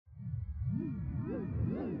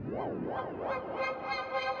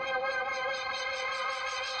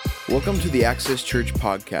Welcome to the Access Church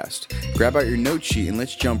podcast. Grab out your note sheet and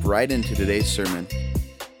let's jump right into today's sermon.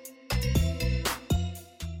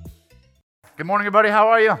 Good morning, everybody. How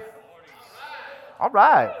are you? All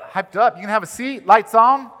right. Hyped up. You can have a seat. Lights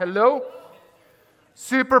on. Hello.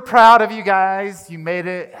 Super proud of you guys. You made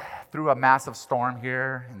it through a massive storm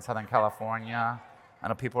here in Southern California. I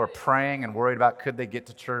know people are praying and worried about could they get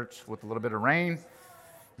to church with a little bit of rain.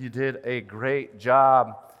 You did a great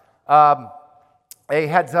job. Hey,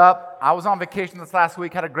 heads up, I was on vacation this last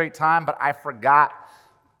week, had a great time, but I forgot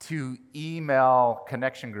to email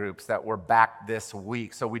connection groups that were back this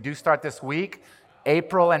week. So we do start this week,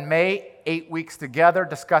 April and May, 8 weeks together,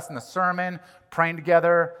 discussing the sermon, praying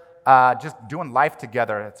together, just doing life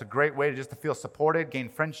together. It's a great way to feel supported, gain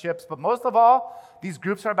friendships, but most of all, these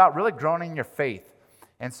groups are about really growing in your faith.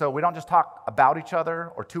 And so we don't just talk about each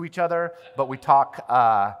other or to each other, but we talk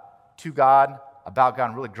to God, about God,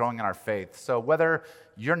 and really growing in our faith. So whether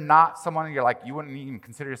you're not someone, you're like, you wouldn't even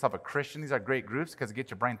consider yourself a Christian, these are great groups because it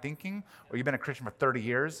gets your brain thinking, or you've been a Christian for 30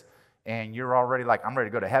 years, and you're already like, I'm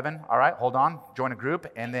ready to go to heaven. All right, hold on, join a group,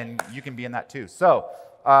 and then you can be in that too. So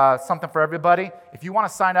something for everybody. If you want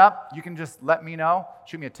to sign up, you can just let me know.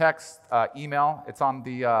 Shoot me a text, email. It's on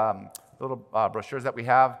the little brochures that we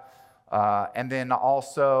have. And then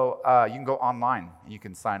also, you can go online and you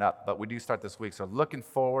can sign up. But we do start this week, so looking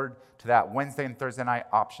forward to that Wednesday and Thursday night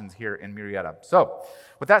options here in Murrieta. So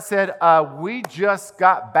with that said, we just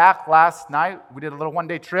got back last night. We did a little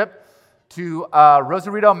one-day trip to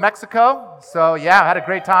Rosarito, Mexico. So yeah, I had a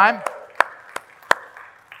great time.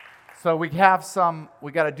 So we got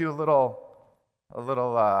to do a little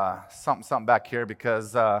something back here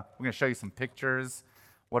because we're going to show you some pictures,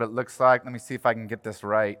 what it looks like. Let me see if I can get this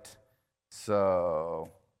right. So,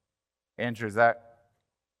 Andrew, is that?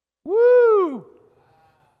 Woo!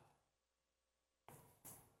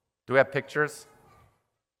 Do we have pictures?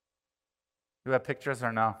 Do we have pictures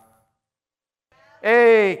or no?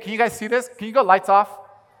 Hey, can you guys see this? Can you go lights off?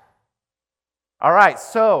 All right,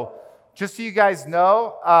 so just so you guys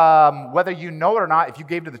know, whether you know it or not, if you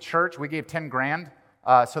gave to the church, we gave 10 grand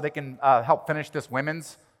so they can help finish this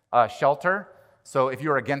women's shelter. So if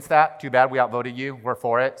you're against that, too bad, we outvoted you. We're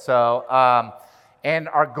for it. So, and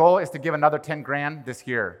our goal is to give another 10 grand this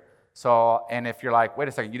year. So, and if you're like, wait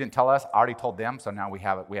a second, you didn't tell us, I already told them, so now we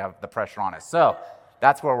have the pressure on us. So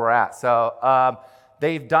that's where we're at. So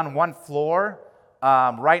they've done one floor.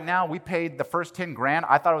 Right now, we paid the first 10 grand.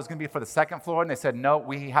 I thought it was going to be for the second floor, and they said, no,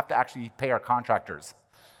 we have to actually pay our contractors.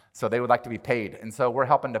 So they would like to be paid. And so we're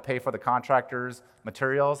helping to pay for the contractors'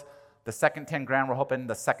 materials. The second 10 grand, we're hoping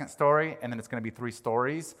the second story, and then it's going to be 3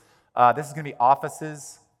 stories. This is going to be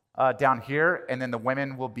offices down here, and then the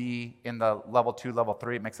women will be in the level 2, level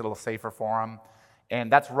 3. It makes it a little safer for them.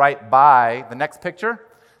 And that's right by, the next picture,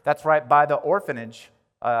 that's right by the orphanage.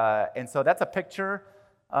 And so that's a picture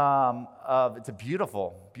of, it's a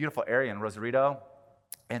beautiful, beautiful area in Rosarito.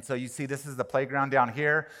 And so you see this is the playground down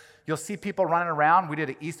here. You'll see people running around. We did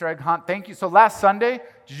an Easter egg hunt. Thank you. So last Sunday,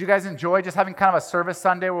 did you guys enjoy just having kind of a service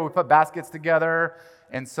Sunday where we put baskets together?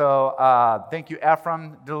 And so thank you,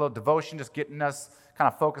 Ephraim. Did a little devotion, just getting us kind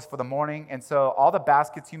of focused for the morning. And so all the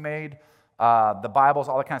baskets you made, the Bibles,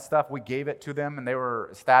 all that kind of stuff, we gave it to them, and they were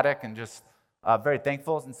ecstatic and just very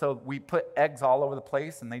thankful. And so we put eggs all over the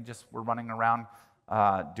place, and they just were running around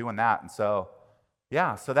doing that. And so,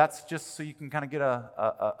 yeah, so that's just so you can kind of get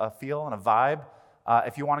a feel and a vibe.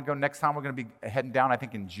 If you want to go next time, we're going to be heading down, I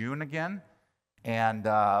think, in June again. And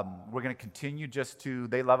we're going to continue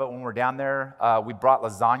they love it when we're down there. We brought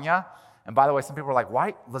lasagna. And by the way, some people are like,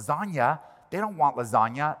 why lasagna? They don't want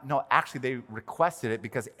lasagna. No, actually, they requested it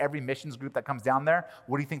because every missions group that comes down there,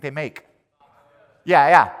 what do you think they make?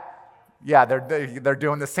 Yeah, they're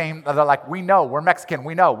doing the same. They're like, we know, we're Mexican.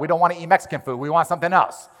 We know, we don't want to eat Mexican food. We want something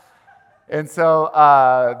else. And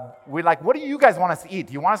so we're like, what do you guys want us to eat?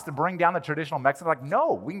 Do you want us to bring down the traditional Mexican? Like,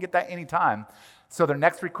 no, we can get that anytime. So their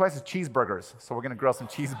next request is cheeseburgers. So we're going to grill some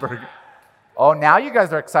cheeseburgers. Oh, now you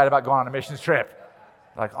guys are excited about going on a missions trip.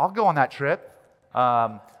 Like, I'll go on that trip.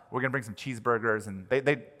 We're going to bring some cheeseburgers, and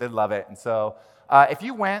they love it. And so if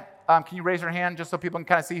you went, can you raise your hand just so people can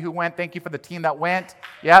kind of see who went? Thank you for the team that went.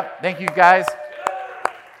 Yep, thank you, guys.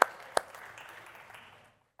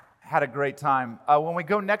 Had a great time. When we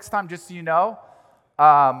go next time, just so you know,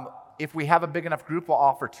 if we have a big enough group, we'll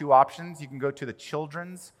offer 2 options. You can go to the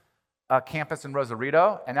children's campus in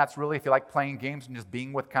Rosarito, and that's really if you like playing games and just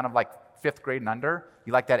being with kind of like 5th grade and under,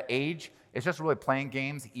 you like that age. It's just really playing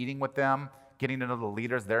games, eating with them, getting to know the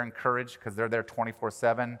leaders. They're encouraged because they're there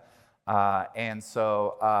 24/7.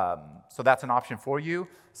 So that's an option for you.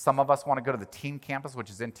 Some of us want to go to the teen campus, which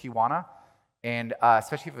is in Tijuana. And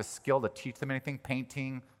especially if you have a skill to teach them anything,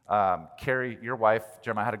 painting. Carrie, your wife,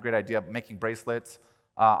 Jeremiah, had a great idea of making bracelets.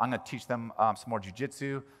 I'm going to teach them some more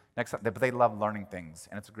jujitsu next time. But they love learning things,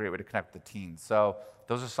 and it's a great way to connect with the teens. So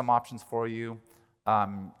those are some options for you. We'll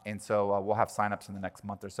have signups in the next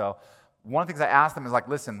month or so. One of the things I asked them is like,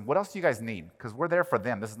 listen, what else do you guys need? Because we're there for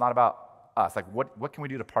them. This is not about us. Like, what can we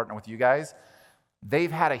do to partner with you guys?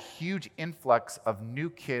 They've had a huge influx of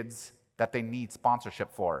new kids that they need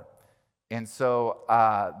sponsorship for. And so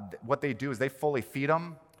what they do is they fully feed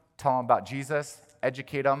them, tell them about Jesus,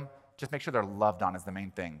 educate them, just make sure they're loved on is the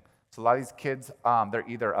main thing. So a lot of these kids, they're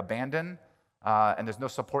either abandoned, and there's no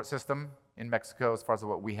support system in Mexico as far as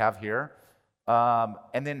what we have here.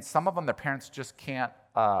 And then some of them, their parents just can't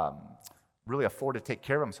really afford to take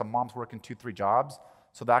care of them. Some moms working 2-3 jobs,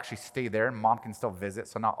 so they actually stay there, and mom can still visit.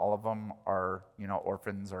 So not all of them are,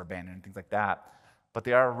 orphans or abandoned and things like that. But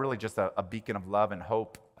they are really just a beacon of love and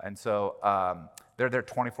hope. And so they're there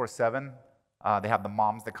 24/7. They have the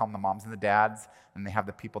moms, they call them the moms and the dads, and they have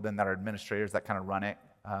the people then that are administrators that kind of run it.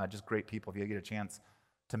 Just great people if you get a chance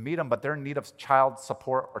to meet them. But they're in need of child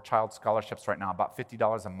support or child scholarships right now, about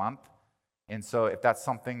 $50 a month. And so if that's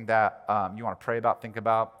something that you want to pray about, think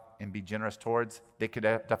about, and be generous towards, they could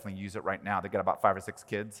definitely use it right now. They got about 5 or 6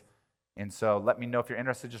 kids. And so let me know if you're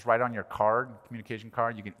interested. Just write on your card, communication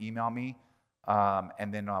card. You can email me,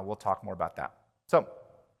 and then we'll talk more about that. So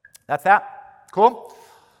that's that. Cool?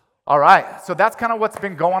 All right. So that's kind of what's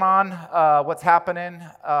been going on, what's happening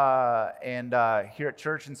here at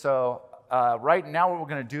church. And so right now what we're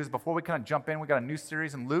going to do is before we kind of jump in, we got a new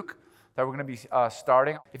series in Luke that we're going to be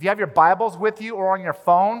starting. If you have your Bibles with you or on your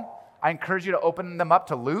phone, I encourage you to open them up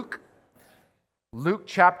to Luke. Luke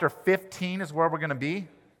chapter 15 is where we're going to be.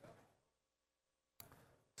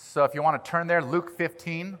 So if you want to turn there, Luke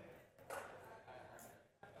 15.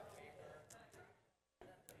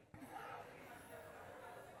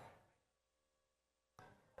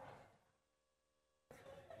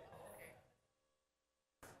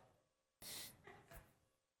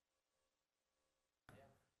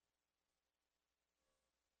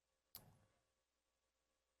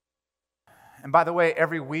 And by the way,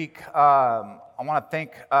 every week, I want to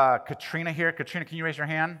thank Katrina here. Katrina, can you raise your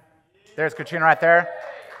hand? There's Katrina right there.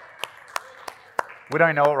 We don't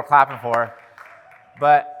even know what we're clapping for.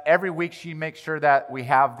 But every week she makes sure that we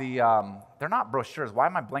have they're not brochures. Why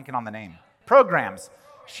am I blanking on the name? Programs.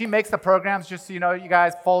 She makes the programs just so you know, you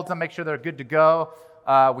guys folds them, make sure they're good to go.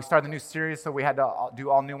 We started the new series, so we had to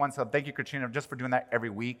do all new ones. So thank you, Katrina, just for doing that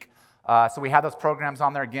every week. So we have those programs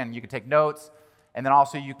on there. Again, you can take notes. And then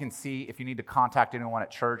also you can see if you need to contact anyone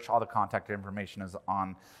at church, all the contact information is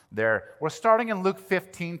on there. We're starting in Luke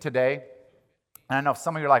 15 today. And I know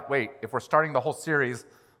some of you are like, wait, if we're starting the whole series,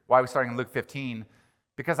 why are we starting in Luke 15?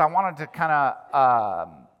 Because I wanted to kind of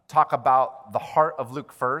talk about the heart of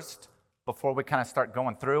Luke first before we kind of start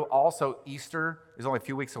going through. Also, Easter is only a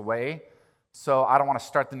few weeks away. So I don't want to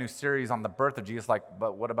start the new series on the birth of Jesus,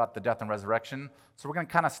 but what about the death and resurrection? So we're going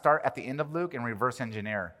to kind of start at the end of Luke and reverse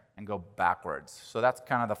engineer and go backwards. So that's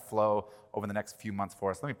kind of the flow over the next few months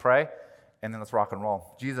for us. Let me pray, and then let's rock and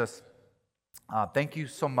roll. Jesus, thank you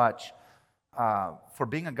so much for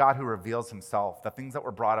being a God who reveals himself. The things that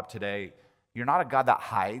were brought up today, you're not a God that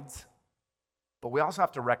hides, but we also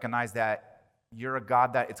have to recognize that you're a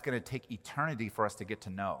God that it's going to take eternity for us to get to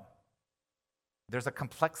know. There's a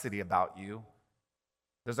complexity about you.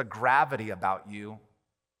 There's a gravity about you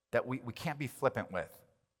that we can't be flippant with.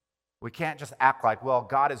 We can't just act like, well,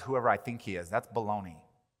 God is whoever I think he is. That's baloney.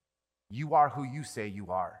 You are who you say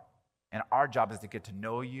you are. And our job is to get to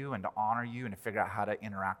know you and to honor you and to figure out how to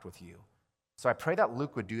interact with you. So I pray that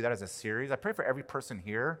Luke would do that as a series. I pray for every person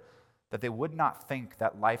here that they would not think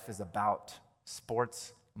that life is about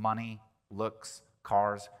sports, money, looks,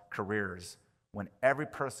 cars, careers, when every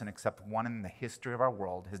person except one in the history of our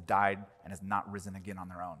world has died and has not risen again on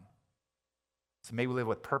their own. So may we live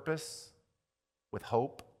with purpose, with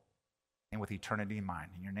hope, and with eternity in mind.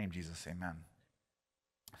 In your name, Jesus, amen.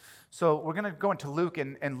 So we're going to go into Luke.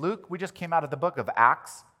 And Luke, we just came out of the book of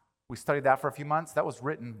Acts. We studied that for a few months. That was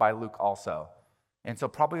written by Luke also. And so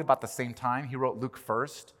probably about the same time, he wrote Luke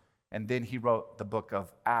first, and then he wrote the book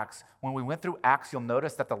of Acts. When we went through Acts, you'll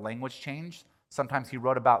notice that the language changed. Sometimes he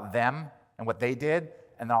wrote about them and what they did,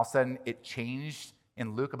 and then all of a sudden it changed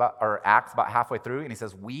in Acts about halfway through, and he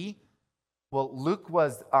says, we. Well, Luke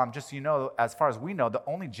was, just so you know, as far as we know, the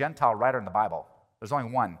only Gentile writer in the Bible. There's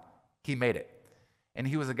only one. He made it. And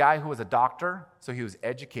he was a guy who was a doctor, so he was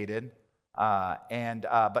educated,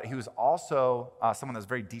 but he was also someone that was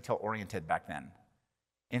very detail-oriented back then.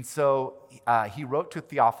 And so he wrote to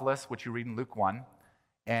Theophilus, which you read in Luke 1,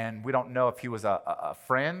 and we don't know if he was a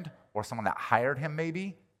friend or someone that hired him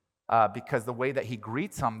maybe, because the way that he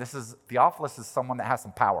greets him, Theophilus is someone that has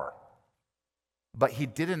some power. But he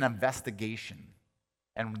did an investigation.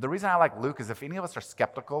 And the reason I like Luke is if any of us are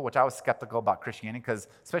skeptical, which I was skeptical about Christianity, because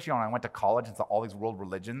especially when I went to college and saw all these world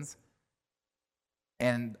religions,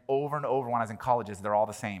 and over when I was in colleges, they're all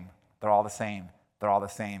the same. They're all the same. They're all the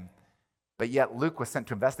same. But yet Luke was sent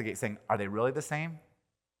to investigate, saying, are they really the same?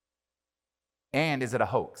 And is it a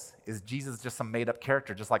hoax? Is Jesus just some made-up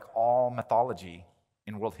character, just like all mythology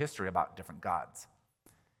in world history about different gods?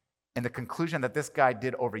 And the conclusion that this guy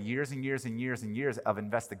did over years and years and years and years of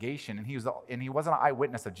investigation, and he wasn't an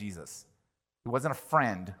eyewitness of Jesus. He wasn't a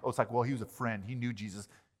friend. Oh, it's like, well, he was a friend. He knew Jesus,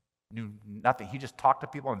 knew nothing. He just talked to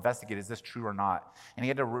people, investigated, is this true or not? And he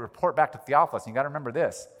had to report back to Theophilus. And you got to remember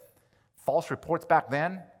this. False reports back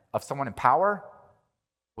then of someone in power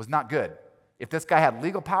was not good. If this guy had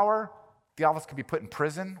legal power, Theophilus could be put in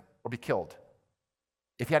prison or be killed.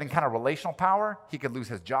 If he had any kind of relational power, he could lose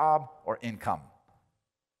his job or income.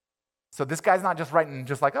 So this guy's not just writing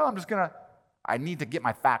just like, oh, I need to get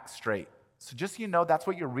my facts straight. So just so you know, that's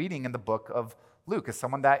what you're reading in the book of Luke, is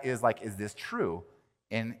someone that is like, is this true?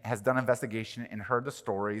 And has done investigation and heard the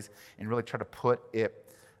stories and really tried to put it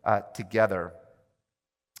together.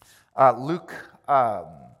 Luke,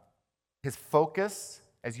 his focus,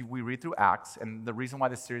 we read through Acts, and the reason why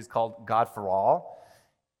this series is called God for All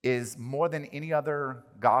is more than any other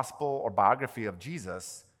gospel or biography of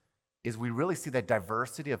Jesus, is we really see the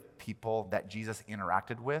diversity of people that Jesus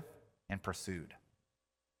interacted with and pursued.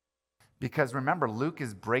 Because remember, Luke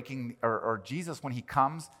is breaking, or Jesus, when he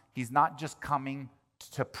comes, he's not just coming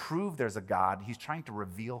to prove there's a God, he's trying to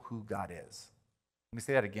reveal who God is. Let me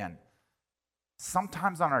say that again.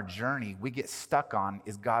 Sometimes on our journey, we get stuck on,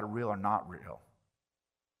 is God real or not real?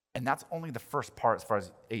 And that's only the first part as far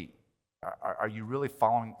as, hey, are you really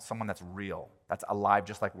following someone that's real, that's alive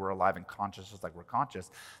just like we're alive and conscious just like we're conscious?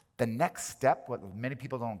 The next step, what many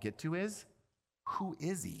people don't get to is, who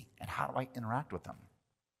is he and how do I interact with him?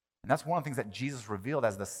 And that's one of the things that Jesus revealed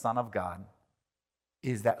as the Son of God,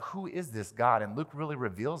 is that who is this God? And Luke really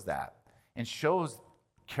reveals that and shows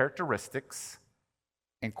characteristics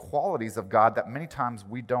and qualities of God that many times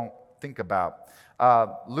we don't think about.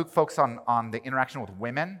 Luke focused on the interaction with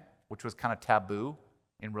women, which was kind of taboo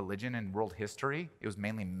in religion and world history. It was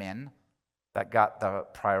mainly men that got the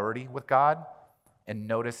priority with God. And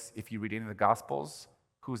notice, if you read any of the Gospels,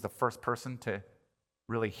 who's the first person to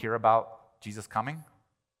really hear about Jesus coming?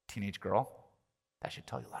 Teenage girl. That should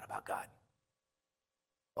tell you a lot about God.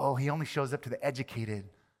 Oh, he only shows up to the educated.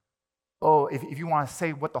 Oh, if you want to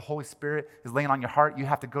say what the Holy Spirit is laying on your heart, you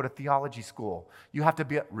have to go to theology school. You have to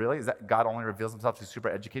be, really? Is that God only reveals himself to super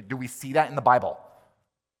educated? Do we see that in the Bible?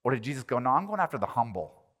 Or did Jesus go, no, I'm going after the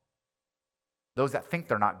humble. Those that think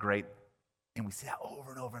they're not great. And we see that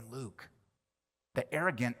over and over in Luke. The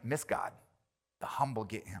arrogant miss God. The humble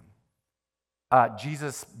get him.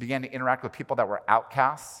 Jesus began to interact with people that were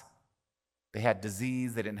outcasts. They had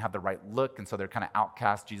disease, they didn't have the right look, and so they're kind of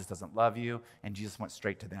outcast. Jesus doesn't love you, and Jesus went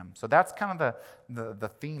straight to them. So that's kind of the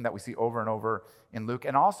theme that we see over and over in Luke.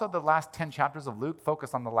 And also the last 10 chapters of Luke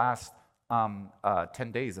focus on the last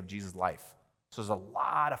 10 days of Jesus' life. So there's a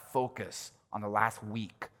lot of focus on the last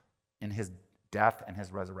week in his death and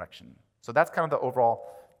his resurrection. So that's kind of the overall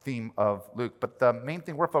theme of Luke. But the main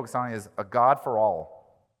thing we're focused on is a God for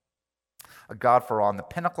all. A God for all. And the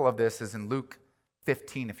pinnacle of this is in Luke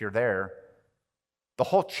 15, if you're there. The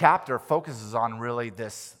whole chapter focuses on really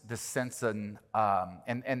this sense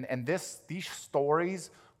these stories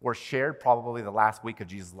were shared probably the last week of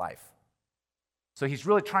Jesus' life. So he's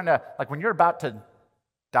really trying to, like when you're about to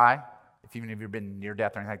die, even if you've been near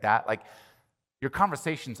death or anything like that, like your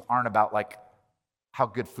conversations aren't about like how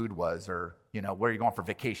good food was or, you know, where you're going for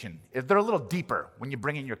vacation. They're a little deeper when you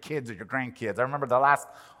bring in your kids or your grandkids. I remember the last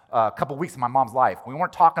couple weeks of my mom's life, we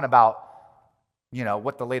weren't talking about, you know,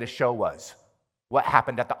 what the latest show was. What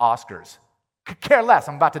happened at the Oscars? Could care less,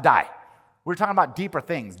 I'm about to die. We're talking about deeper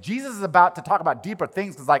things. Jesus is about to talk about deeper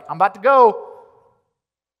things because like, I'm about to go.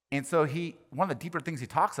 And so one of the deeper things he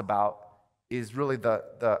talks about is really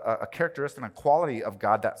a characteristic and a quality of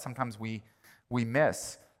God that sometimes we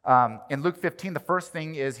miss. In Luke 15, the first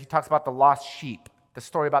thing is he talks about the lost sheep, the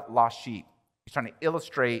story about the lost sheep. He's trying to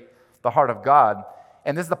illustrate the heart of God.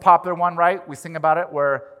 And this is the popular one, right? We sing about it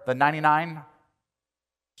where the 99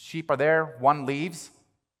 sheep are there, one leaves.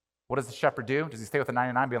 What does the shepherd do? Does he stay with the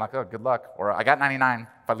 99 being like, oh, good luck? Or I got 99.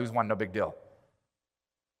 If I lose one, no big deal.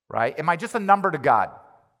 Right? Am I just a number to God?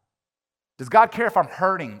 Does God care if I'm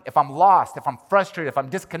hurting, if I'm lost, if I'm frustrated, if I'm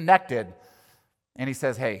disconnected? And he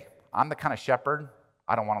says, hey, I'm the kind of shepherd,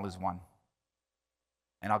 I don't want to lose one.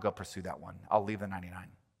 And I'll go pursue that one. I'll leave the 99.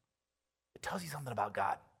 It tells you something about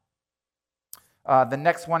God. The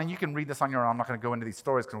next one, and you can read this on your own. I'm not going to go into these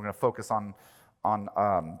stories because we're going to focus on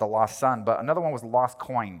the lost son. But another one was the lost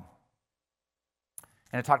coin.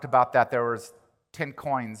 And it talked about that there was 10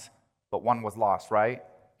 coins, but one was lost, right?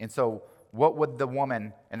 And so what would the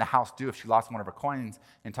woman in the house do if she lost one of her coins?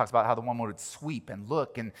 And it talks about how the woman would sweep and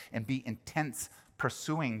look and be intense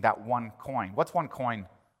pursuing that one coin. What's one coin?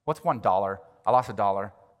 What's $1? I lost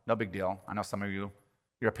 $1. No big deal. I know some of you,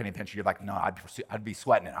 you're a penny pincher. You're like, no, I'd be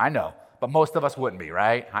sweating it. I know. But most of us wouldn't be,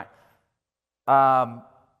 right?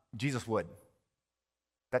 Jesus would.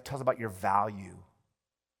 That tells about your value.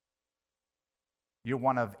 You're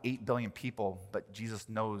one of 8 billion people, but Jesus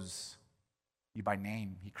knows you by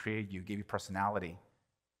name. He created you, gave you personality.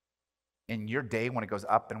 In your day, when it goes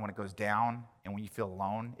up and when it goes down, and when you feel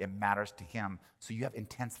alone, it matters to him. So you have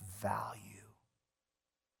intense value.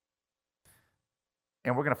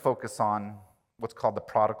 And we're going to focus on what's called the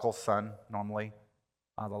prodigal son, normally,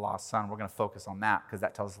 the lost son. We're going to focus on that because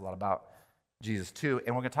that tells us a lot about Jesus too.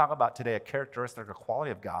 And we're going to talk about today a characteristic or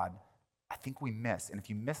quality of God I think we miss. And if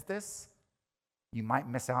you miss this, you might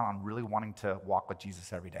miss out on really wanting to walk with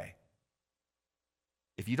Jesus every day.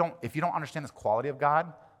 If you don't understand this quality of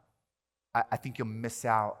God, I think you'll miss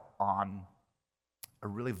out on a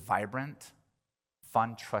really vibrant,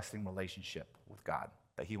 fun, trusting relationship with God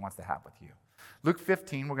that he wants to have with you. Luke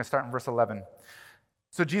 15, we're going to start in verse 11.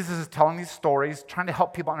 So Jesus is telling these stories, trying to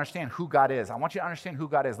help people understand who God is. I want you to understand who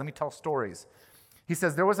God is. Let me tell stories. He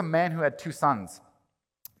says, there was a man who had 2 sons.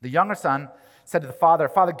 The younger son said to the father,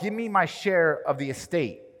 Father, give me my share of the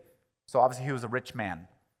estate. So obviously he was a rich man.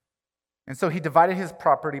 And so he divided his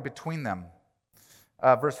property between them.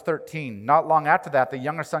 Verse 13, not long after that, the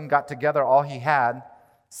younger son got together all he had,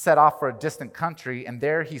 set off for a distant country, and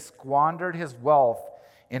there he squandered his wealth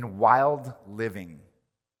in wild living.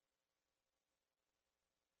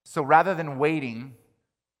 So rather than waiting,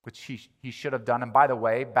 which he should have done, and by the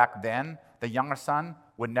way, back then, the younger son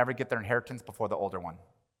would never get their inheritance before the older one.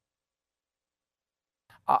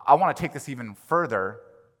 I want to take this even further.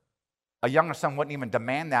 A younger son wouldn't even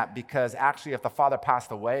demand that because actually if the father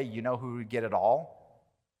passed away, you know who would get it all?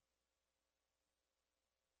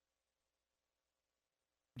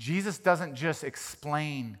 Jesus doesn't just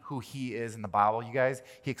explain who he is in the Bible, you guys.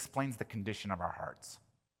 He explains the condition of our hearts.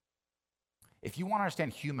 If you want to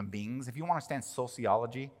understand human beings, if you want to understand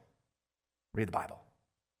sociology, read the Bible.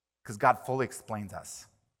 Because God fully explains us.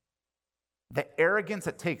 The arrogance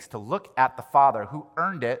it takes to look at the father who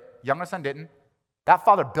earned it, younger son didn't. That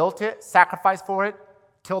father built it, sacrificed for it,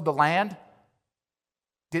 tilled the land,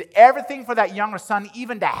 did everything for that younger son,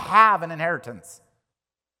 even to have an inheritance.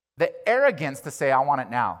 The arrogance to say, I want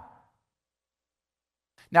it now.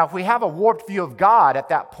 Now, if we have a warped view of God at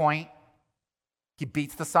that point, he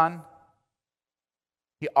beats the son.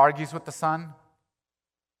 He argues with the son.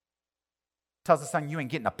 Tells the son, you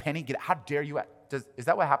ain't getting a penny. How dare you? Is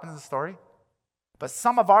that what happens in the story? But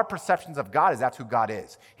some of our perceptions of God is that's who God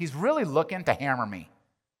is. He's really looking to hammer me.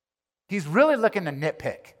 He's really looking to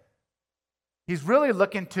nitpick. He's really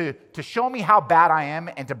looking to show me how bad I am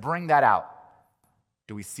and to bring that out.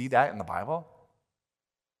 Do we see that in the Bible?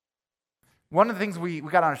 One of the things we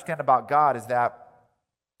got to understand about God is that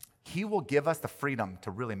he will give us the freedom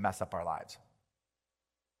to really mess up our lives.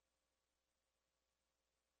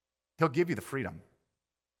 He'll give you the freedom.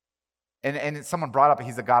 And someone brought up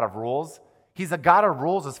he's a God of rules. He's a God of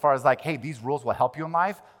rules as far as like, hey, these rules will help you in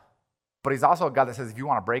life. But he's also a God that says, if you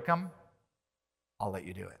want to break them, I'll let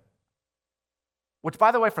you do it. Which,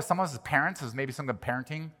 by the way, for some of us as parents, is maybe some good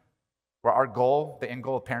parenting, where our goal, the end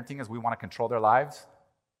goal of parenting is we want to control their lives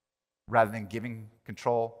rather than giving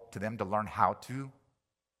control to them to learn how to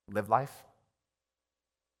live life.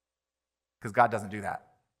 Because God doesn't do that.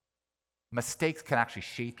 Mistakes can actually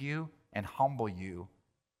shape you and humble you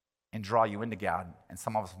and draw you into God. And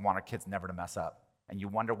some of us want our kids never to mess up. And you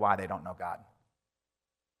wonder why they don't know God.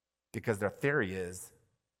 Because their theory is,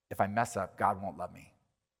 if I mess up, God won't love me.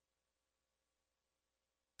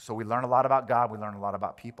 So we learn a lot about God. We learn a lot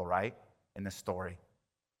about people, right? In this story.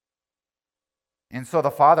 And so the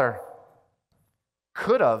father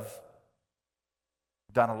could have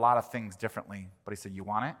done a lot of things differently. But he said, you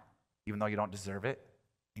want it? Even though you don't deserve it.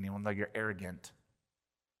 And even though you're arrogant,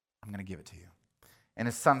 I'm going to give it to you. And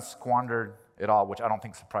his son squandered it all, which I don't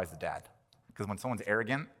think surprised the dad. Because when someone's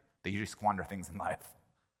arrogant, they usually squander things in life.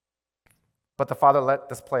 But the father let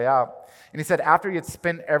this play out. And he said, after he had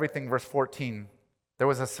spent everything, verse 14, there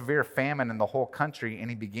was a severe famine in the whole country, and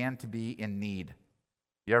he began to be in need.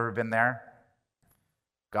 You ever been there?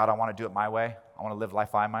 God, I want to do it my way. I I want to live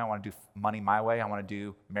life my way. I want to do money my way. I want to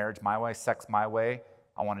do marriage my way, sex my way.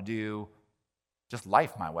 I want to do just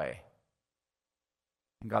life my way.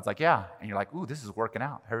 And God's like, yeah. And you're like, ooh, this is working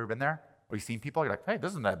out. Have you ever been there? Or you seen people? You're like, hey, this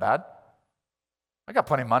isn't that bad. I got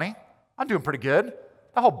plenty of money. I'm doing pretty good.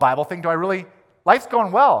 The whole Bible thing, life's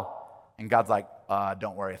going well. And God's like,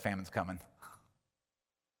 don't worry, a famine's coming.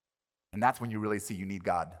 And that's when you really see you need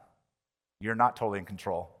God. You're not totally in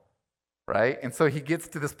control, right? And so he gets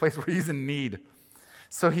to this place where he's in need.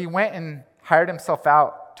 So he went and hired himself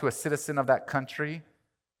out to a citizen of that country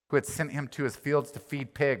who had sent him to his fields to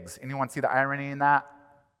feed pigs. Anyone see the irony in that?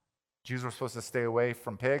 Jews were supposed to stay away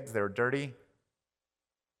from pigs. They were dirty.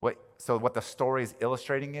 So what the story is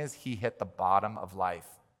illustrating is he hit the bottom of life.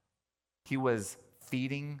 He was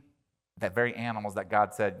feeding the very animals that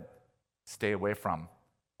God said, stay away from.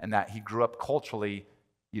 And that he grew up culturally,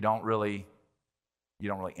 you don't really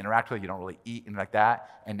interact with, you don't really eat, and like that.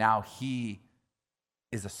 And now he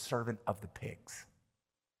is a servant of the pigs.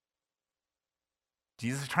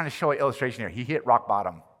 Jesus is trying to show an illustration here. He hit rock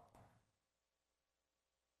bottom.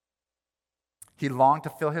 He longed to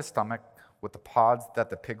fill his stomach with the pods that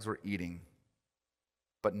the pigs were eating,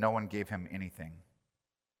 but no one gave him anything.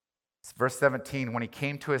 Verse 17, when he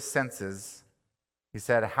came to his senses, he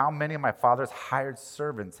said, how many of my father's hired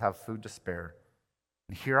servants have food to spare?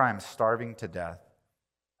 And here I am starving to death.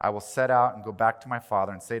 I will set out and go back to my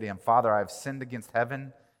father and say to him, Father, I have sinned against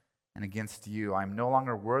heaven and against you. I am no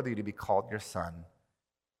longer worthy to be called your son.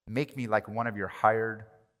 Make me like one of your hired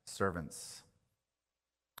servants.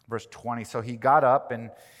 Verse 20, so he got up and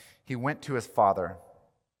he went to his father.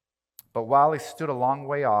 But while he stood a long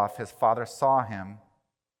way off, his father saw him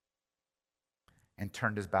and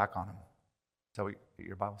turned his back on him. Is that what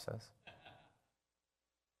your Bible says?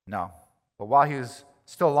 No. But while he was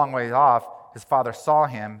still a long way off, his father saw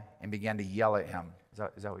him and began to yell at him. Is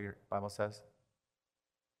that what your Bible says?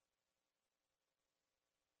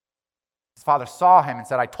 His father saw him and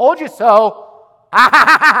said, I told you so.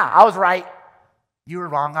 I was right. You were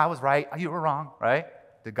wrong. I was right. You were wrong, right?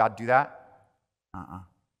 Did God do that?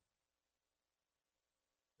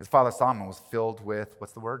 His father saw him and was filled with,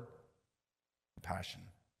 what's the word? Compassion.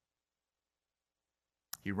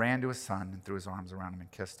 He ran to his son and threw his arms around him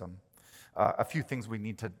and kissed him. A few things we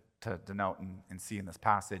need to note and see in this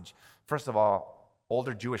passage. First of all,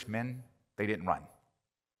 older Jewish men, they didn't run.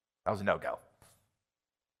 That was a no-go.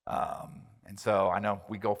 And so I know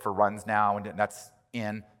we go for runs now, and that's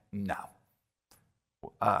in. No.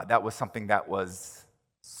 That was something that was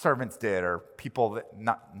servants did or people that,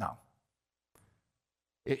 no.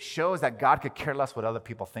 It shows that God could care less what other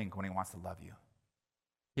people think when he wants to love you.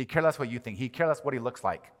 He cares less what you think. He cares less what he looks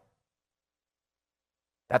like.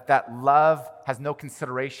 That love has no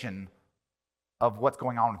consideration of what's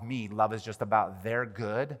going on with me. Love is just about their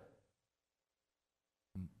good,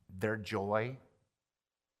 their joy,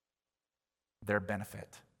 their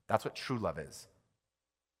benefit. That's what true love is.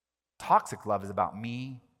 Toxic love is about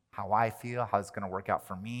me, how I feel, how it's going to work out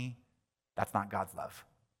for me. That's not God's love.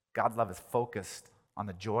 God's love is focused on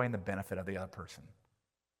the joy and the benefit of the other person.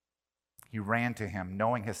 He ran to him,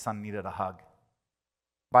 knowing his son needed a hug.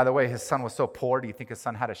 By the way, his son was so poor. Do you think his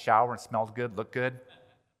son had a shower and smelled good, looked good?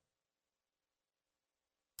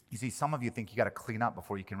 You see, some of you think you got to clean up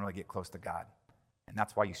before you can really get close to God. And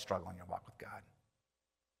that's why you struggle in your walk with God.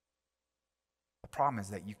 The problem is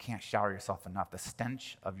that you can't shower yourself enough. The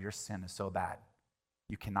stench of your sin is so bad,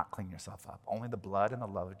 you cannot clean yourself up. Only the blood and the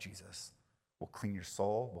love of Jesus will clean your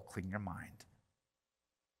soul, will clean your mind.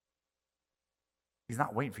 He's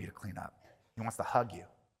not waiting for you to clean up. He wants to hug you.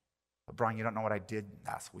 But Brian, you don't know what I did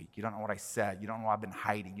last week. You don't know what I said. You don't know what I've been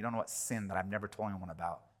hiding. You don't know what sin that I've never told anyone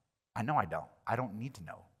about. I know I don't. I don't need to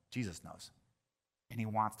know. Jesus knows. And he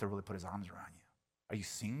wants to really put his arms around you. Are you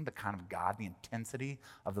seeing the kind of God, the intensity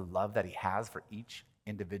of the love that he has for each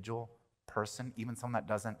individual person, even someone that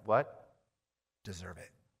doesn't, what? Deserve it.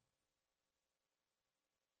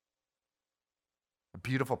 A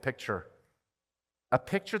beautiful picture. A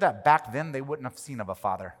picture that back then they wouldn't have seen of a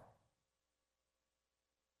father.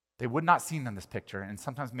 They would not have seen in this picture, and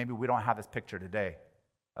sometimes maybe we don't have this picture today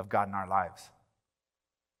of God in our lives.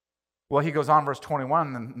 Well, he goes on, verse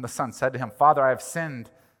 21, and the son said to him, Father, I have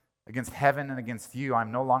sinned against heaven and against you.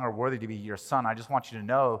 I'm no longer worthy to be your son. I just want you to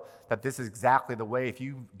know that this is exactly the way. If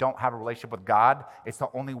you don't have a relationship with God, it's the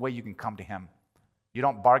only way you can come to him. You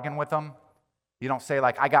don't bargain with him. You don't say,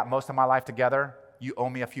 like, I got most of my life together. You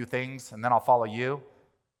owe me a few things, and then I'll follow you.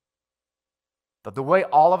 But the way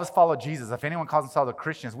all of us follow Jesus, if anyone calls themselves a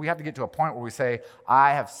Christian, we have to get to a point where we say, I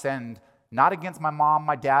have sinned not against my mom,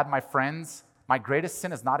 my dad, my friends. My greatest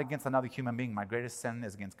sin is not against another human being. My greatest sin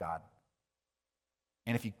is against God.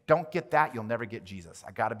 And if you don't get that, you'll never get Jesus.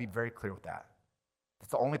 I got to be very clear with that.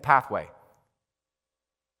 That's the only pathway.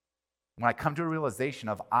 When I come to a realization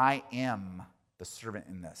of I am the servant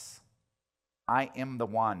in this. I am the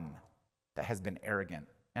one that has been arrogant.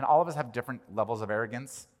 And all of us have different levels of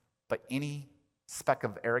arrogance, but any speck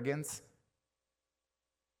of arrogance,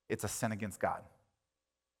 it's a sin against God.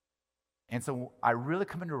 And so I really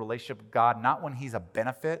come into a relationship with God, not when he's a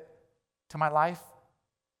benefit to my life,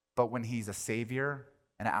 but when he's a savior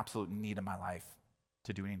and an absolute need in my life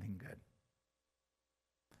to do anything good.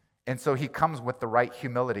 And so he comes with the right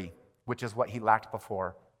humility, which is what he lacked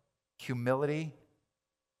before. Humility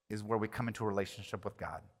is where we come into a relationship with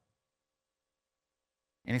God.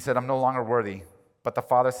 And he said, I'm no longer worthy. But the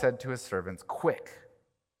father said to his servants, quick,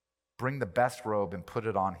 bring the best robe and put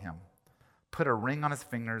it on him. Put a ring on his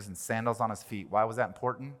fingers and sandals on his feet. Why was that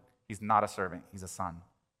important? He's not a servant, he's a son.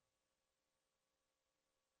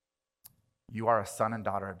 You are a son and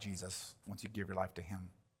daughter of Jesus once you give your life to him.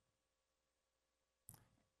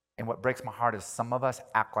 And what breaks my heart is some of us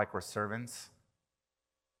act like we're servants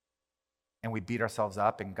and we beat ourselves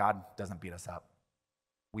up, and God doesn't beat us up.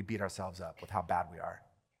 We beat ourselves up with how bad we are.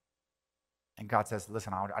 And God says,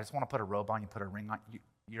 listen, I just want to put a robe on you, put a ring on you.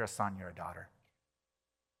 You're a son, you're a daughter.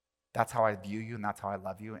 That's how I view you, and that's how I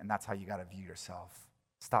love you, and that's how you got to view yourself.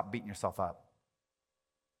 Stop beating yourself up.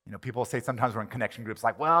 You know, people say sometimes we're in connection groups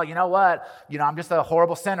like, well, you know what? You know, I'm just a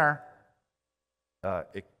horrible sinner.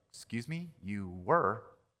 Excuse me? You were,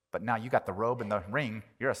 but now you got the robe and the ring.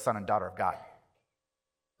 You're a son and daughter of God.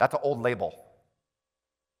 That's an old label.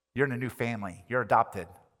 You're in a new family. You're adopted.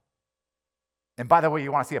 And by the way,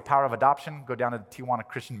 you want to see a power of adoption? Go down to the Tijuana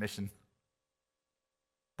Christian Mission.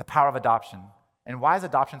 The power of adoption. And why is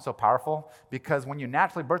adoption so powerful? Because when you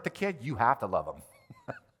naturally birth a kid, you have to love them.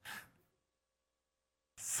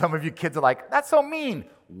 Some of you kids are like, that's so mean.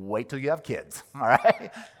 Wait till you have kids, all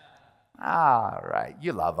right? All right,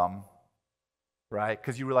 you love them, right?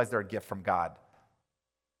 Because you realize they're a gift from God.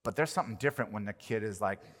 But there's something different when the kid is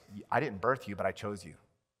like, I didn't birth you, but I chose you.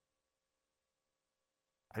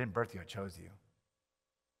 I didn't birth you, I chose you.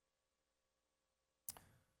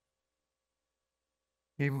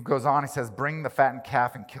 He goes on, he says, bring the fattened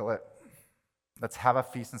calf and kill it. Let's have a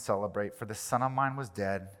feast and celebrate, for this son of mine was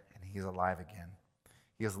dead, and he is alive again.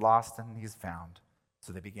 He is lost and he is found.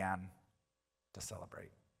 So they began to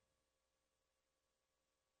celebrate.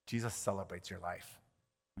 Jesus celebrates your life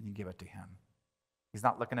when you give it to him. He's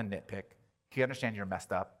not looking to nitpick. He understands you're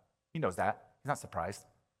messed up. He knows that. He's not surprised.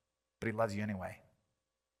 But he loves you anyway.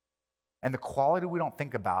 And the quality we don't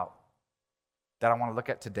think about that I want to look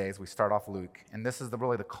at today as we start off Luke, and this is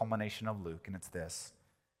really the culmination of Luke, and it's this,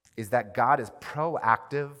 is that God is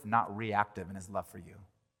proactive, not reactive in his love for you.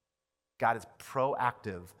 God is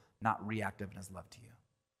proactive, not reactive in his love to you.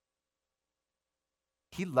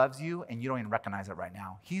 He loves you, and you don't even recognize it right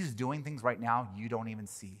now. He's doing things right now you don't even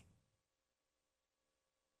see.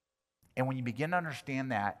 And when you begin to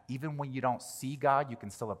understand that, even when you don't see God, you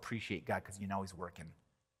can still appreciate God because you know he's working.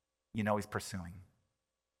 You know he's pursuing.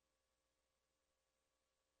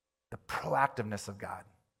 The proactiveness of God.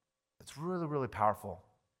 It's really, really powerful.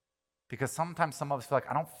 Because sometimes some of us feel like,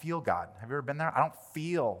 I don't feel God. Have you ever been there? I don't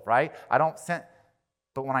feel, right? I don't sense.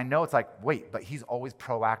 But when I know, it's like, wait, but he's always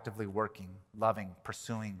proactively working, loving,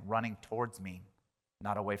 pursuing, running towards me,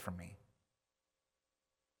 not away from me.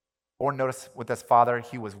 Or notice with this father,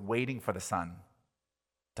 he was waiting for the son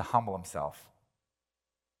to humble himself.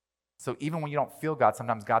 So even when you don't feel God,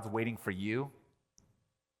 sometimes God's waiting for you.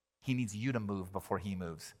 He needs you to move before he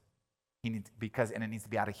moves. And it needs to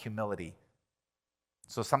be out of humility.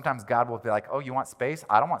 So sometimes God will be like, oh, you want space?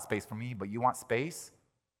 I don't want space for me, but you want space?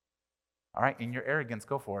 All right, in your arrogance,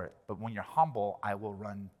 go for it. But when you're humble, I will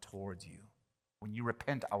run towards you. When you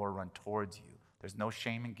repent, I will run towards you. There's no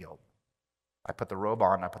shame and guilt. I put the robe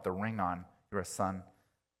on, I put the ring on. You're a son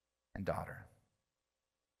and daughter.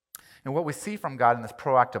 And what we see from God in this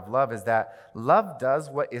proactive love is that love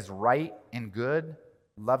does what is right and good.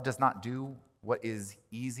 Love does not do what is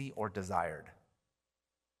easy or desired.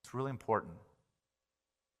 It's really important.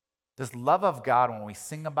 This love of God, when we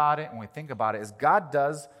sing about it, when we think about it, is God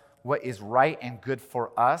does what is right and good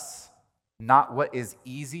for us, not what is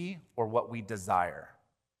easy or what we desire.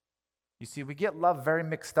 You see, we get love very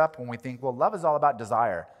mixed up when we think, well, love is all about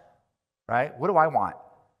desire, right? What do I want?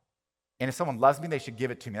 And if someone loves me, they should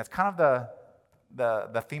give it to me. That's kind of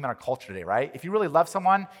the theme in our culture today, right? If you really love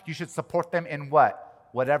someone, you should support them in what?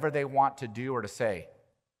 Whatever they want to do or to say.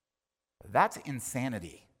 That's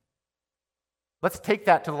insanity. Let's take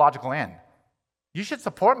that to the logical end. You should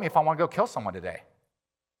support me if I want to go kill someone today.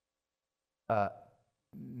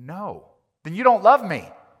 No. Then you don't love me.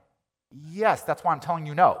 Yes, that's why I'm telling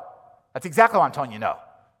you no. That's exactly why I'm telling you no.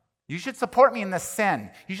 You should support me in this sin.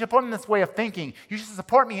 You should support me in this way of thinking. You should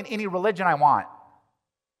support me in any religion I want.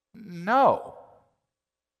 No.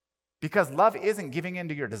 Because love isn't giving in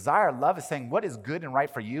to your desire. Love is saying what is good and right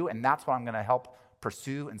for you, and that's what I'm going to help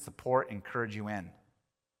pursue and support, encourage you in.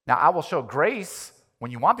 Now, I will show grace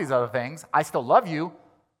when you want these other things. I still love you,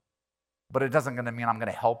 but it doesn't going to mean I'm going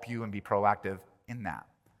to help you and be proactive in that.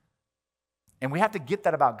 And we have to get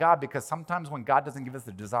that about God, because sometimes when God doesn't give us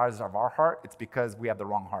the desires of our heart, it's because we have the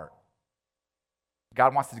wrong heart.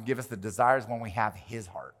 God wants to give us the desires when we have his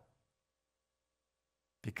heart,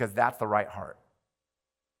 because that's the right heart.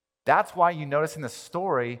 That's why you notice in the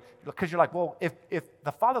story, because you're like, well, if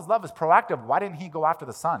the Father's love is proactive, why didn't he go after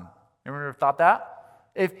the Son? You ever thought that?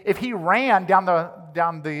 If he ran down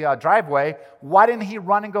the driveway, why didn't he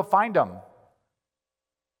run and go find him?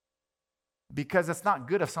 Because it's not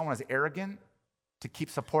good if someone is arrogant to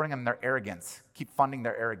keep supporting them in their arrogance, keep funding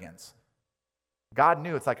their arrogance. God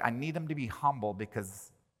knew, it's like, I need them to be humble,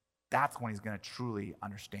 because that's when he's going to truly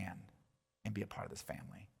understand and be a part of this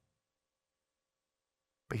family.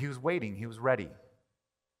 But he was waiting, he was ready.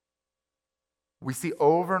 We see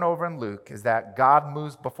over and over in Luke is that God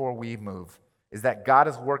moves before we move, is that God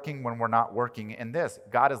is working when we're not working. And this,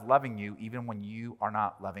 God is loving you even when you are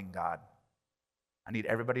not loving God. I need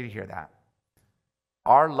everybody to hear that.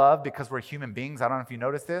 Our love, because we're human beings, I don't know if you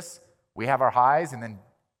notice this, we have our highs, and then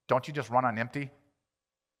don't you just run on empty?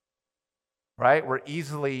 Right? We're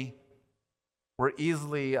easily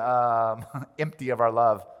empty of our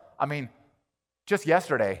love. I mean, just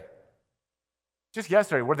yesterday,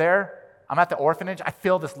 we're there. I'm at the orphanage. I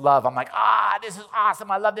feel this love. I'm like, this is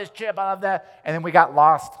awesome. I love this trip. I love that. And then we got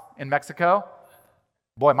lost in Mexico.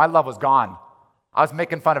 Boy, my love was gone. I was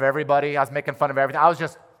making fun of everybody. I was making fun of everything. I was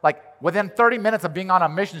just like, within 30 minutes of being on a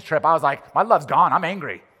missions trip, I was like, my love's gone. I'm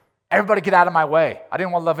angry. Everybody get out of my way. I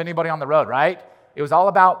didn't want to love anybody on the road, right? It was all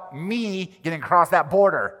about me getting across that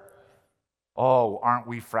border. Oh, aren't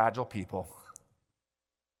we fragile people?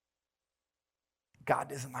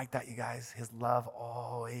 God isn't like that, you guys. His love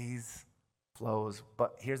always flows.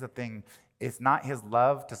 But here's the thing. It's not his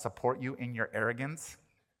love to support you in your arrogance.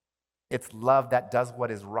 It's love that does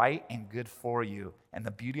what is right and good for you. And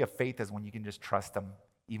the beauty of faith is when you can just trust him,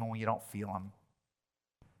 even when you don't feel him.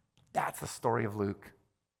 That's the story of Luke.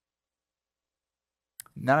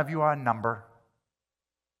 None of you are a number.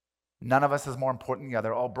 None of us is more important than the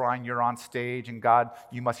other. Oh, Brian, you're on stage, and God,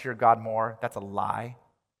 you must hear God more. That's a lie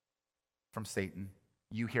from Satan.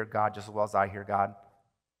 You hear God just as well as I hear God.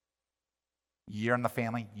 You're in the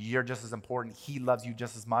family. You're just as important. He loves you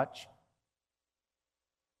just as much.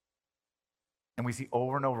 And we see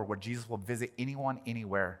over and over where Jesus will visit anyone,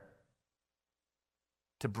 anywhere,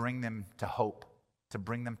 to bring them to hope, to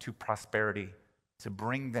bring them to prosperity, to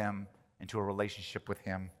bring them into a relationship with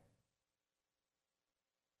him.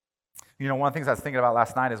 You know, one of the things I was thinking about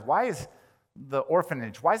last night is, why is the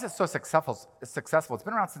orphanage, why is it so successful? It's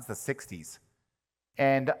been around since the 60s.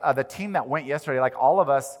 And the team that went yesterday, like all of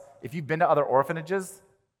us, if you've been to other orphanages,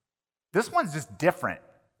 this one's just different.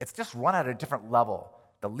 It's just run at a different level.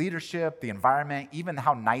 The leadership, the environment, even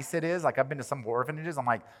how nice it is. Like, I've been to some orphanages, I'm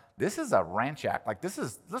like, this is a ranch act. Like, this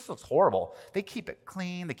looks horrible. They keep it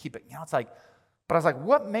clean, they keep it, it's like, but I was like,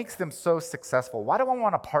 what makes them so successful? Why do I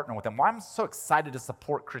want to partner with them? Why am I so excited to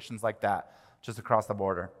support Christians like that just across the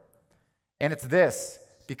border? And it's this,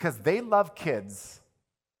 because they love kids.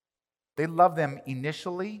 They love them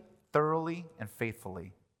initially, thoroughly, and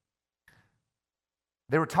faithfully.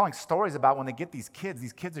 They were telling stories about when they get these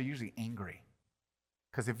kids are usually angry.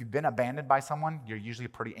 Because if you've been abandoned by someone, you're usually a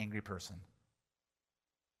pretty angry person.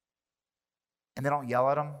 And they don't yell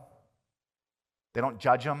at them. They don't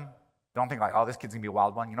judge them. They don't think like, oh, this kid's going to be a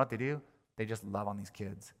wild one. You know what they do? They just love on these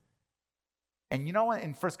kids. And you know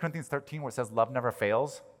in 1 Corinthians 13 where it says love never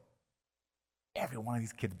fails? Every one of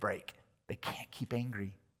these kids break. They can't keep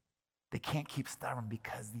angry. They can't keep stubborn,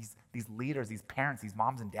 because these leaders, these parents, these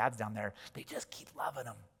moms and dads down there, they just keep loving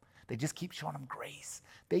them. They just keep showing them grace.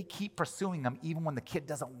 They keep pursuing them even when the kid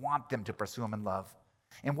doesn't want them to pursue them in love.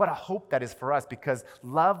 And what a hope that is for us, because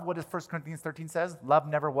love, what does 1 Corinthians 13 says? Love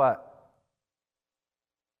never what?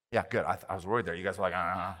 Yeah, good. I was worried there. You guys were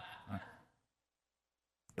like,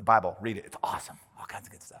 The Bible, read it. It's awesome. All kinds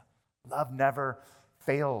of good stuff. Love never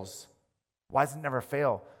fails. Why does it never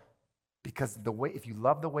fail? Because if you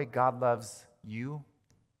love the way God loves you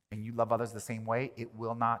and you love others the same way, it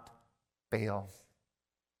will not fail.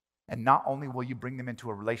 And not only will you bring them into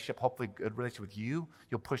a relationship, hopefully a good relationship with you,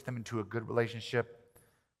 you'll push them into a good relationship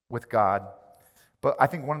with God. But I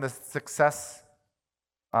think one of the success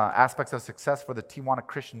aspects of success for the Tijuana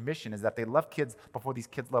Christian Mission is that they love kids before these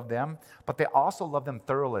kids love them, but they also love them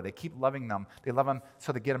thoroughly. They keep loving them. They love them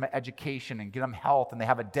so they get them an education and get them health, and they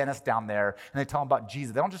have a dentist down there, and they tell them about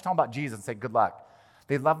Jesus. They don't just tell them about Jesus and say, good luck.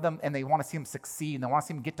 They love them, and they want to see them succeed, and they want to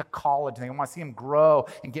see them get to college, and they want to see them grow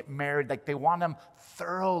and get married. Like, they want them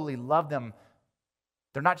thoroughly, love them.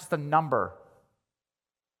 They're not just a number.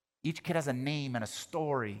 Each kid has a name and a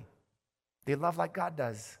story. They love like God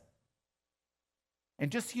does.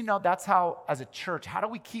 And just so you know, that's how, as a church, how do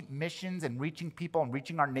we keep missions and reaching people and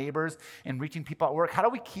reaching our neighbors and reaching people at work? How do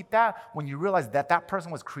we keep that when you realize that that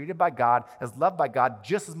person was created by God, is loved by God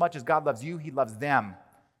just as much as God loves you, he loves them.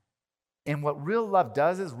 And what real love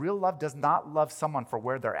does is real love does not love someone for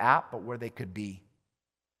where they're at, but where they could be.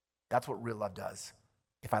 That's what real love does.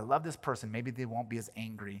 If I love this person, maybe they won't be as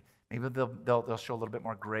angry. Maybe they'll show a little bit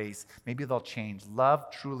more grace. Maybe they'll change. Love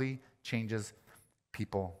truly changes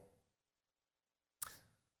people.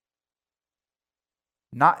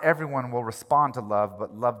 Not everyone will respond to love,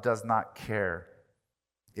 but love does not care.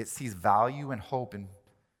 It sees value and hope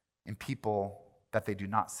in people that they do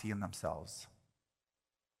not see in themselves.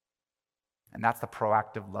 And that's the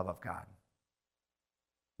proactive love of God.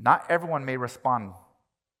 Not everyone may respond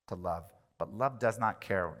to love, but love does not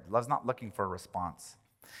care. Love's not looking for a response.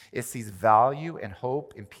 It sees value and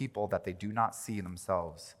hope in people that they do not see in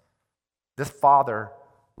themselves. This father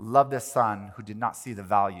loved this son who did not see the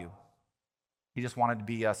value. He just wanted to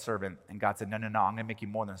be a servant. And God said, no, I'm going to make you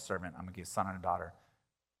more than a servant. I'm going to give you a son and a daughter.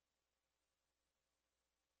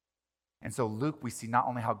 And so Luke, we see not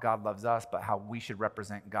only how God loves us, but how we should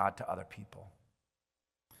represent God to other people.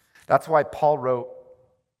 That's why Paul wrote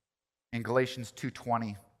in Galatians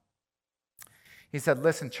 2:20, he said,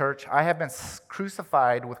 listen, church, I have been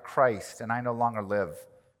crucified with Christ, and I no longer live.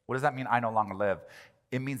 What does that mean, I no longer live?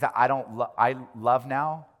 It means that I love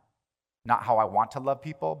now, not how I want to love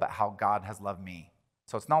people, but how God has loved me.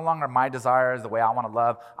 So it's no longer my desires, the way I want to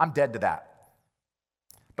love. I'm dead to that.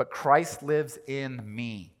 But Christ lives in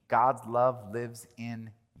me. God's love lives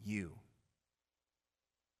in you.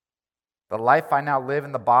 The life I now live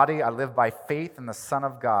in the body, I live by faith in the Son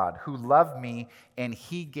of God, who loved me, and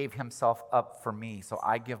he gave himself up for me. So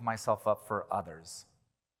I give myself up for others.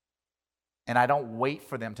 And I don't wait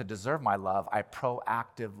for them to deserve my love. I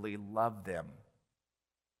proactively love them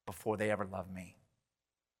before they ever love me.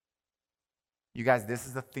 You guys, this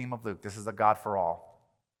is the theme of Luke. This is a God for all.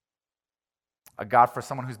 A God for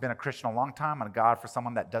someone who's been a Christian a long time, and a God for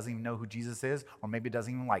someone that doesn't even know who Jesus is, or maybe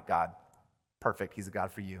doesn't even like God. Perfect. He's a God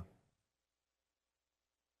for you.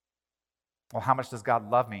 Well, how much does God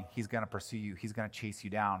love me? He's going to pursue you. He's going to chase you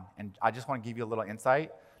down. And I just want to give you a little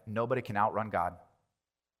insight. Nobody can outrun God.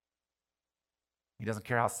 He doesn't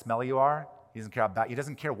care how smelly you are. He doesn't care how bad. He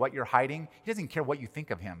doesn't care what you're hiding. He doesn't care what you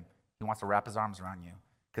think of him. He wants to wrap his arms around you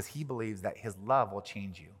because he believes that his love will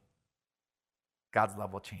change you. God's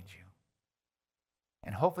love will change you.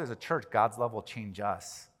 And hopefully as a church, God's love will change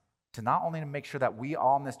us to not only to make sure that we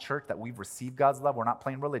all in this church, that we've received God's love, we're not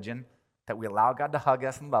playing religion, that we allow God to hug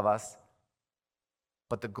us and love us.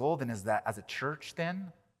 But the goal then is that as a church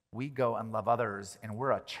then, we go and love others, and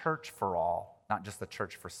we're a church for all, not just a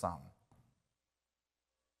church for some.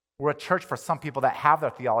 We're a church for some people that have their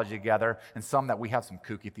theology together and some that we have some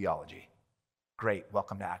kooky theology. Great,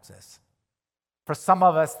 welcome to Access. For some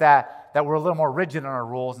of us that we're a little more rigid in our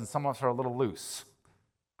rules and some of us are a little loose.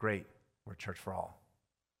 Great, we're a church for all.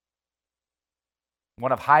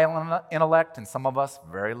 One of high intellect and some of us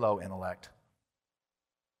very low intellect.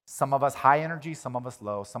 Some of us high energy, some of us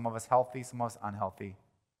low, some of us healthy, some of us unhealthy.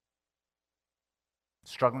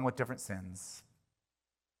 Struggling with different sins.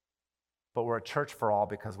 But we're a church for all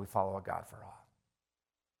because we follow a God for all.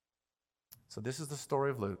 So this is the story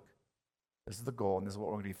of Luke. This is the goal, and this is what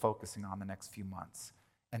we're going to be focusing on the next few months.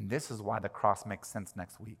 And this is why the cross makes sense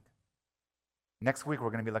next week. Next week, we're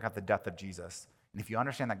going to be looking at the death of Jesus. And if you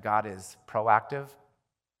understand that God is proactive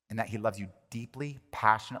and that he loves you deeply,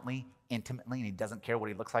 passionately, intimately, and he doesn't care what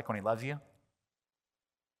he looks like when he loves you,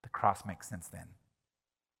 the cross makes sense then.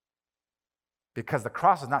 Because the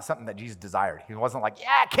cross is not something that Jesus desired. He wasn't like,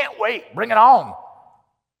 yeah, I can't wait, bring it on.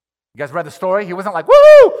 You guys read the story? He wasn't like,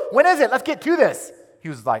 woo, when is it? Let's get to this. He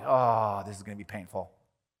was like, oh, this is going to be painful.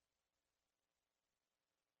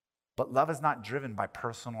 But love is not driven by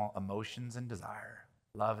personal emotions and desire.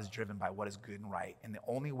 Love is driven by what is good and right. And the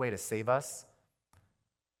only way to save us,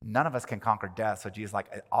 none of us can conquer death. So Jesus is like,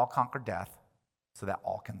 I'll conquer death so that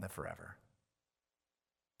all can live forever.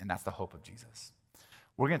 And that's the hope of Jesus.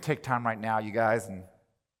 We're going to take time right now, you guys, and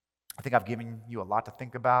I think I've given you a lot to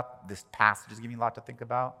think about. This passage is giving you a lot to think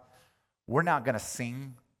about. We're now going to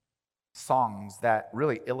sing songs that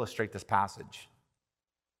really illustrate this passage.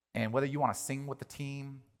 And whether you want to sing with the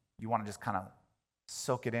team, you want to just kind of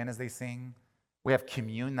soak it in as they sing, we have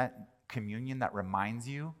communion that reminds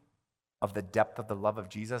you of the depth of the love of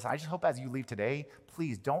Jesus. I just hope as you leave today,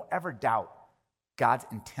 please don't ever doubt God's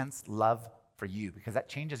intense love for you, because that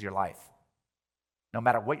changes your life. No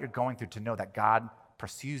matter what you're going through, to know that God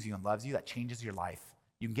pursues you and loves you, that changes your life.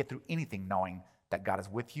 You can get through anything knowing that God is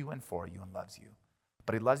with you and for you and loves you.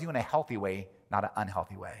 But he loves you in a healthy way, not an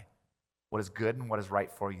unhealthy way. What is good and what is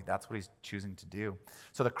right for you, that's what he's choosing to do.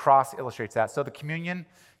 So the cross illustrates that. So the communion,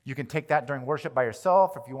 you can take that during worship by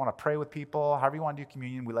yourself, or if you want to pray with people, however you want to do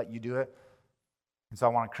communion, we let you do it. And so I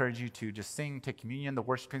want to encourage you to just sing, take communion. The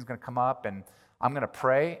worship team is going to come up, and I'm going to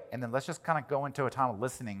pray, and then let's just kind of go into a time of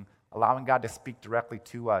listening, allowing God to speak directly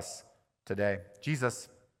to us today. Jesus,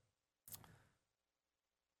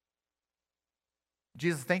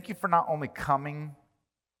 thank you for not only coming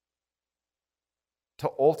to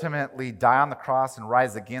ultimately die on the cross and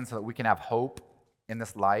rise again so that we can have hope in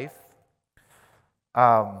this life.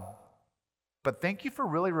 But thank you for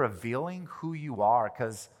really revealing who you are,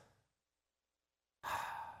 because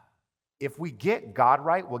if we get God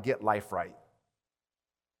right, we'll get life right.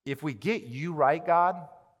 If we get you right, God,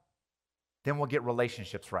 then we'll get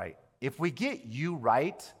relationships right. If we get you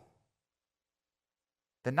right,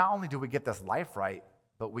 then not only do we get this life right,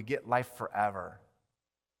 but we get life forever.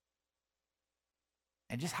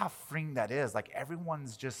 And just how freeing that is. Like,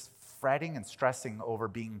 everyone's just fretting and stressing over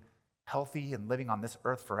being healthy and living on this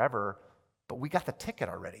earth forever, but we got the ticket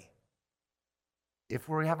already. If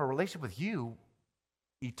we have a relationship with you,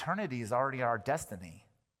 eternity is already our destiny.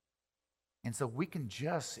 And so we can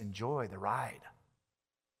just enjoy the ride.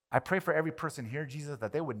 I pray for every person here, Jesus,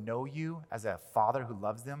 that they would know you as a father who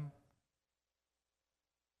loves them,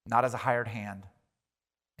 not as a hired hand.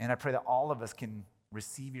 And I pray that all of us can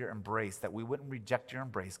receive your embrace, that we wouldn't reject your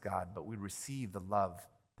embrace, God, but we receive the love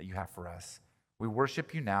that you have for us. We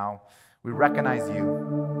worship you now. We recognize you.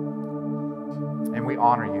 And we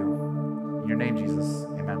honor you. In your name, Jesus.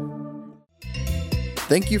 Amen.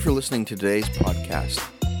 Thank you for listening to today's podcast.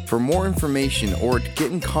 For more information or to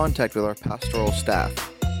get in contact with our pastoral staff,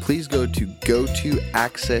 please go to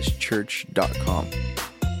gotoaccesschurch.com.